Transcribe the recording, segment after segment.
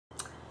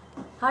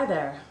Hi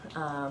there,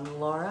 I'm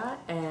Laura,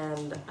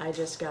 and I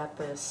just got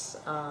this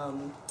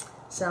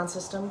sound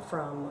system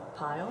from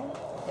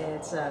Pyle.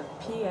 It's a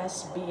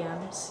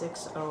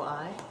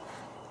PSBM60I,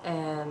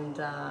 and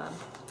I'm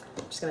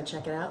just going to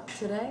check it out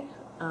today.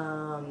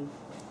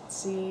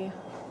 See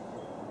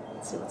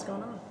what's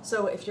going on.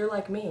 So if you're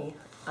like me,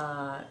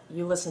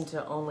 you listen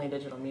to only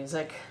digital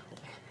music,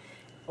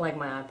 like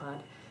my iPod.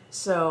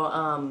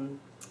 So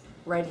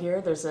right here,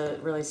 there's a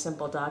really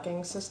simple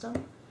docking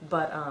system.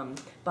 But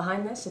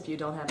behind this, if you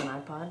don't have an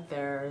iPod,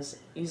 there's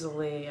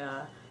easily,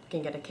 you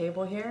can get a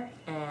cable here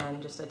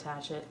and just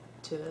attach it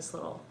to this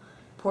little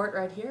port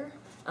right here.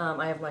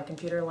 I have my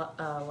computer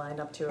lined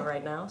up to it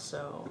right now,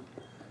 so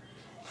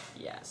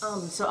yes.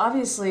 So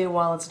obviously,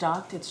 while it's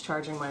docked, it's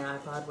charging my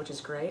iPod, which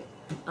is great.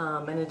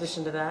 In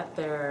addition to that,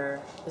 there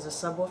is a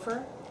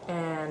subwoofer,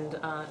 and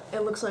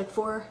it looks like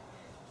four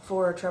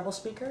treble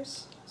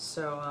speakers.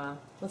 So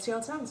let's see how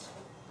it sounds.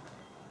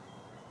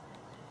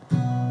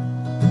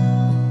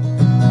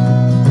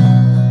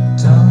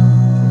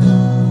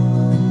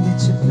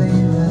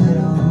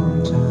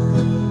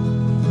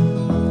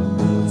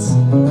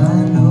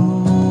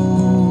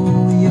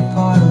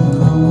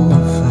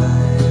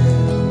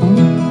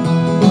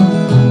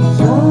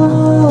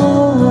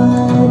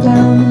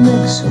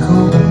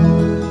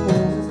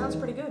 Sounds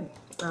pretty good,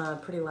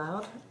 pretty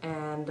loud,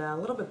 and a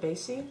little bit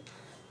bassy,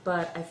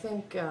 but I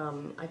think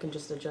I can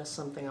just adjust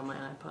something on my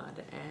iPod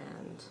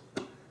and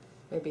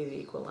maybe the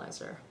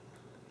equalizer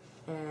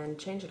and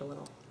change it a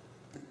little.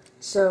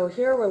 So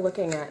here we're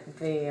looking at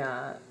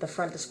the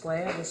front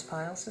display of this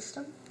Pyle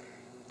system,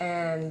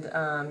 and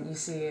you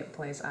see it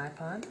plays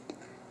iPod.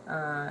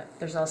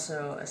 There's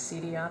also a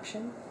CD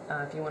option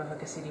if you want to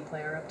hook a CD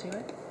player up to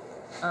it.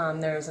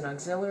 There's an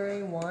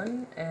auxiliary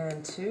 1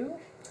 and 2.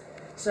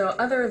 So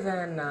other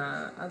than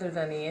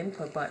the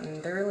input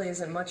button, there really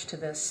isn't much to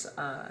this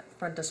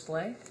front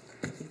display.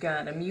 You've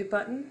got a mute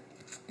button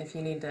if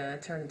you need to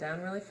turn it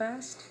down really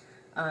fast,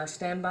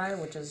 standby,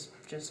 which is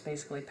just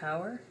basically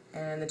power,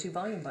 and the 2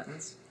 volume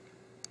buttons.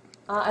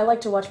 I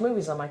like to watch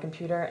movies on my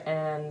computer,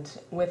 and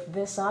with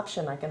this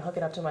option I can hook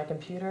it up to my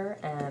computer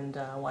and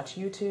watch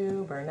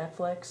YouTube or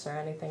Netflix or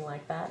anything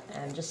like that,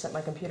 and just set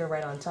my computer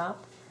right on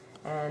top.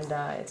 And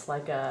it's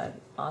like an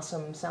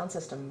awesome sound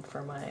system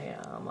for my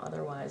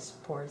otherwise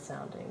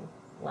poor-sounding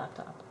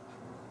laptop.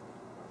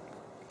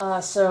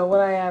 So what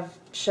I have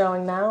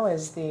showing now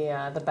is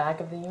the back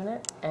of the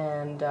unit,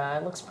 and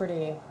it looks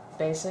pretty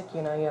basic.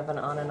 You know, you have an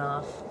on and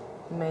off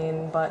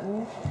main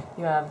button.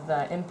 You have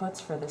the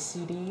inputs for the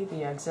CD,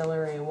 the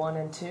auxiliary 1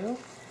 and 2,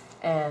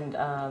 and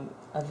a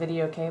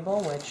video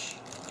cable, which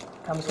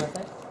comes with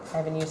it. I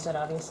haven't used it,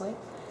 obviously.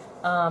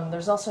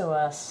 There's also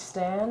a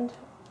stand.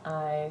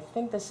 I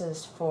think this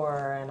is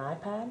for an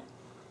iPad.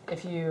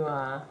 If you,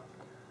 I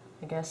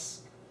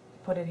guess,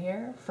 put it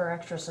here for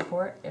extra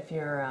support if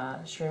you're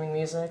streaming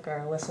music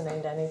or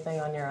listening to anything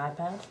on your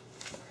iPad.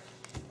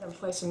 I'm going to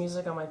play some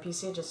music on my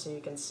PC just so you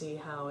can see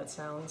how it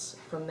sounds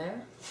from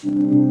there.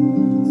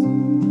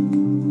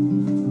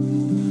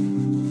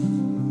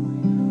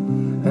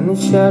 And the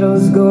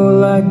shadows go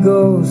like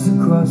ghosts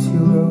across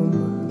your road.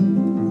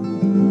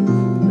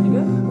 Pretty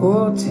good.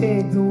 Or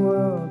take the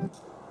world.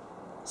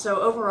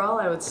 So overall,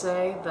 I would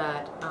say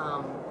that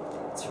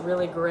it's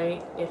really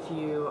great if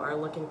you are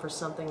looking for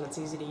something that's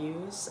easy to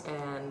use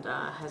and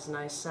has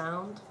nice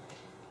sound,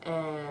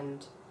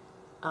 and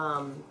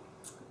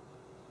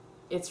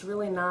it's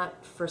really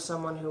not for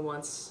someone who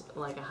wants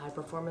like a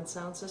high-performance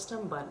sound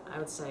system, but I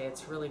would say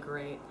it's really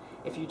great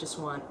if you just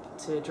want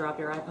to drop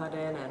your iPod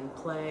in and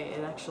play.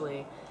 It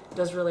actually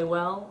does really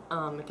well.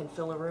 It can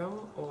fill a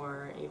room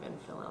or even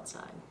fill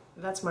outside.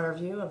 That's my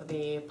review of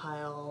the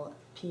Pyle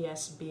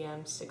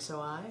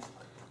PSBM60I,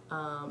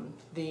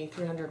 the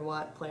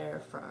 300-watt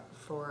player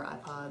for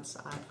iPods,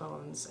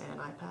 iPhones, and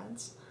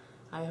iPads.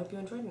 I hope you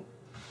enjoyed it.